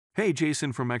Hey,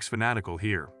 Jason from xFanatical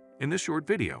here. In this short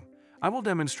video, I will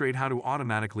demonstrate how to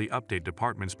automatically update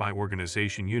departments by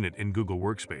organization unit in Google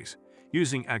Workspace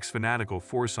using xFanatical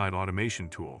Foresight Automation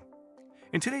tool.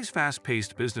 In today's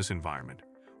fast-paced business environment,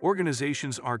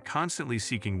 organizations are constantly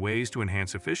seeking ways to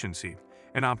enhance efficiency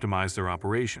and optimize their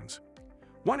operations.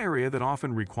 One area that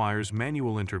often requires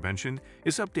manual intervention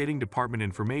is updating department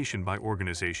information by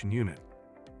organization unit.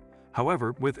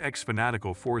 However, with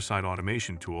xFanatical Foresight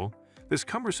Automation tool, this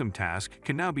cumbersome task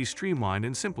can now be streamlined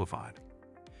and simplified.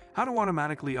 How to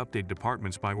automatically update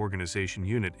departments by organization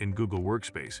unit in Google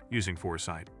Workspace using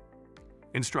Foresight.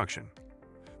 Instruction.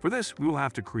 For this, we will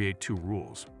have to create two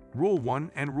rules, Rule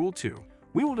 1 and Rule 2.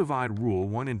 We will divide Rule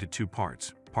 1 into two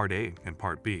parts, Part A and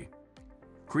Part B.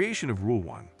 Creation of Rule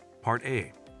 1. Part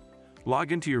A.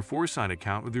 Log into your Foresight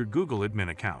account with your Google admin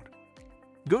account.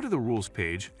 Go to the Rules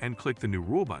page and click the New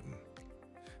Rule button.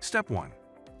 Step 1.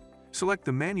 Select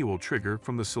the manual trigger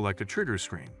from the Select a Trigger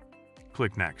screen.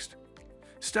 Click Next.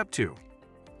 Step 2.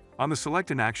 On the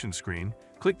Select an Action screen,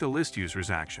 click the List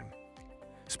Users action.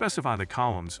 Specify the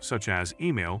columns such as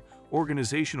Email,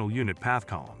 Organizational Unit Path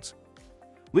columns.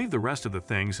 Leave the rest of the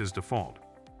things as default.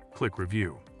 Click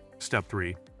Review. Step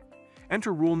 3.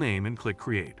 Enter rule name and click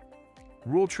Create.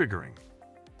 Rule Triggering.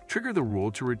 Trigger the rule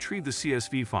to retrieve the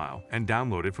CSV file and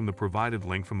download it from the provided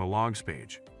link from the Logs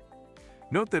page.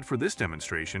 Note that for this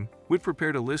demonstration, we've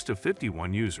prepared a list of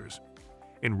 51 users.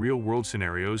 In real-world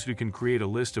scenarios, you can create a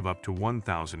list of up to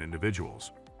 1,000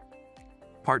 individuals.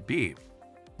 Part B.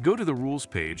 Go to the Rules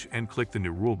page and click the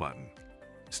New Rule button.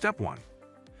 Step 1.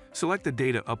 Select the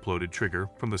Data Uploaded trigger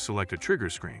from the Select a Trigger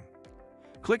screen.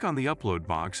 Click on the Upload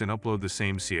box and upload the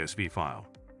same CSV file.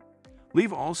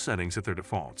 Leave all settings at their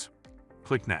defaults.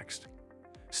 Click Next.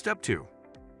 Step 2.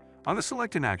 On the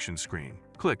Select an Action screen,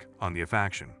 click on the If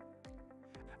action.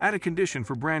 Add a condition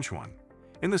for Branch 1.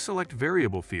 In the Select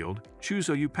Variable field, choose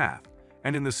OU path,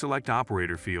 and in the Select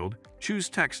Operator field, choose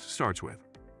Text starts with.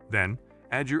 Then,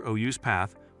 add your OU's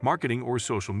path, marketing or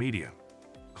social media.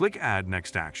 Click Add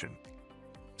Next Action.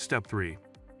 Step 3.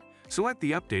 Select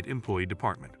the Update Employee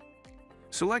department.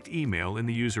 Select Email in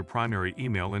the User Primary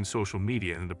Email and Social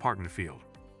Media in the Department field.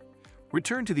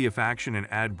 Return to the If action and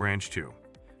add Branch 2.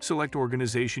 Select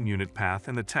Organization Unit Path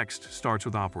and the text starts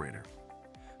with Operator.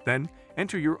 Then,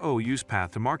 enter your OU's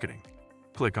path to marketing.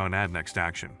 Click on Add Next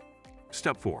Action.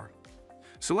 Step 4.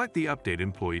 Select the Update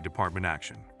Employee Department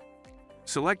action.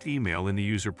 Select Email in the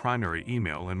User Primary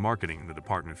Email and Marketing in the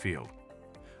Department field.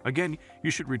 Again,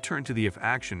 you should return to the If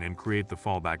action and create the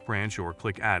fallback branch or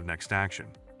click Add Next Action.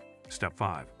 Step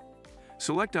 5.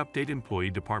 Select Update Employee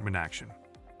Department action.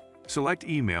 Select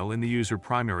Email in the User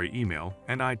Primary Email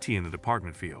and IT in the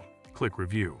Department field. Click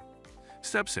Review.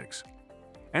 Step 6.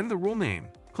 Enter the rule name.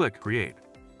 Click Create.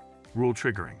 Rule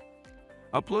Triggering.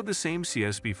 Upload the same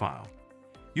CSV file.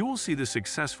 You will see the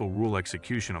successful rule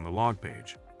execution on the log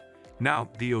page. Now,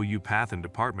 the OU path and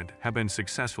department have been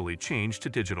successfully changed to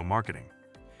digital marketing.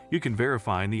 You can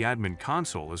verify in the admin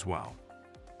console as well.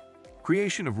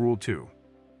 Creation of Rule 2.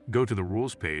 Go to the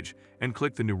Rules page and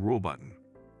click the New Rule button.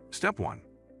 Step 1.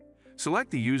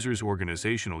 Select the user's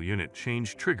organizational unit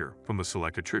change trigger from the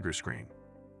Select a Trigger screen.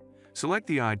 Select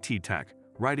the IT Tech,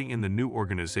 Writing in the new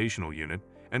organizational unit,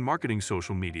 and Marketing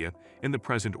Social Media in the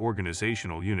present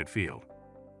organizational unit field.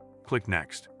 Click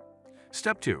Next.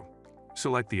 Step 2.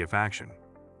 Select the If action.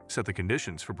 Set the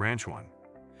conditions for Branch 1.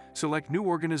 Select New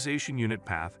Organization Unit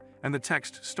Path and the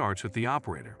text starts with the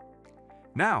operator.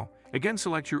 Now, again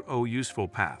select your OU's full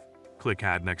path. Click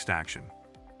Add Next Action.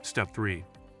 Step 3.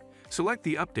 Select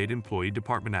the Update Employee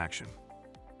Department action.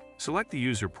 Select the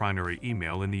User Primary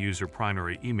Email in the User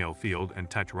Primary Email field and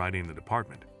text writing in the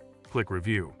department. Click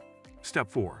Review. Step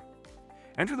 4.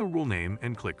 Enter the rule name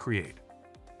and click Create.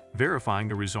 Verifying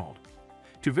the result.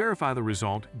 To verify the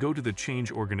result, go to the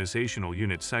Change Organizational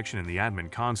Unit section in the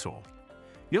Admin console.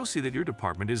 You'll see that your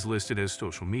department is listed as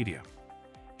Social Media.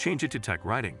 Change it to Tech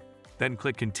Writing, then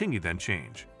click Continue, then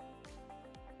Change.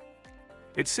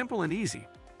 It's simple and easy.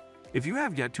 If you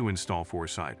have yet to install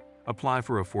Foresight, apply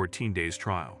for a 14 days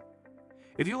trial.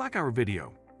 If you like our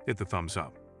video, hit the thumbs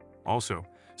up. Also,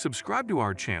 subscribe to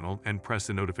our channel and press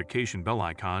the notification bell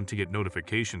icon to get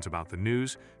notifications about the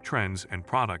news, trends, and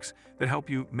products that help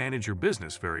you manage your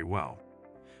business very well.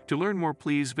 To learn more,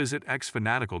 please visit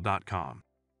xfanatical.com.